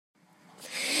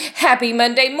Happy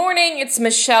Monday morning. It's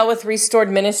Michelle with Restored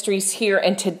Ministries here,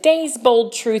 and today's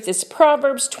bold truth is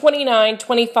Proverbs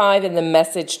 29:25 in the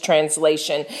Message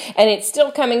translation, and it's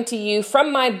still coming to you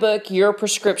from my book, Your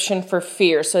Prescription for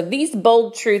Fear. So these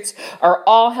bold truths are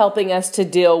all helping us to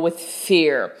deal with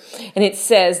fear. And it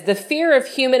says, "The fear of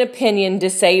human opinion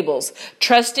disables.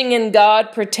 Trusting in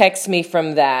God protects me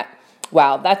from that."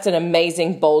 Wow, that's an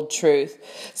amazing, bold truth.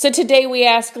 So today we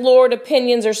ask, Lord,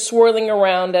 opinions are swirling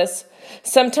around us.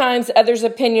 Sometimes others'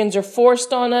 opinions are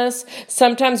forced on us.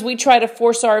 Sometimes we try to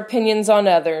force our opinions on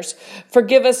others.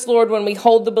 Forgive us, Lord, when we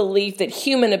hold the belief that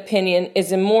human opinion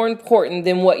is more important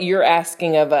than what you're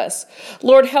asking of us.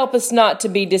 Lord, help us not to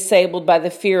be disabled by the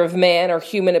fear of man or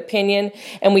human opinion.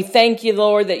 And we thank you,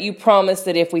 Lord, that you promise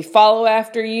that if we follow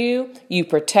after you, you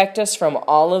protect us from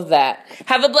all of that.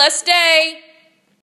 Have a blessed day.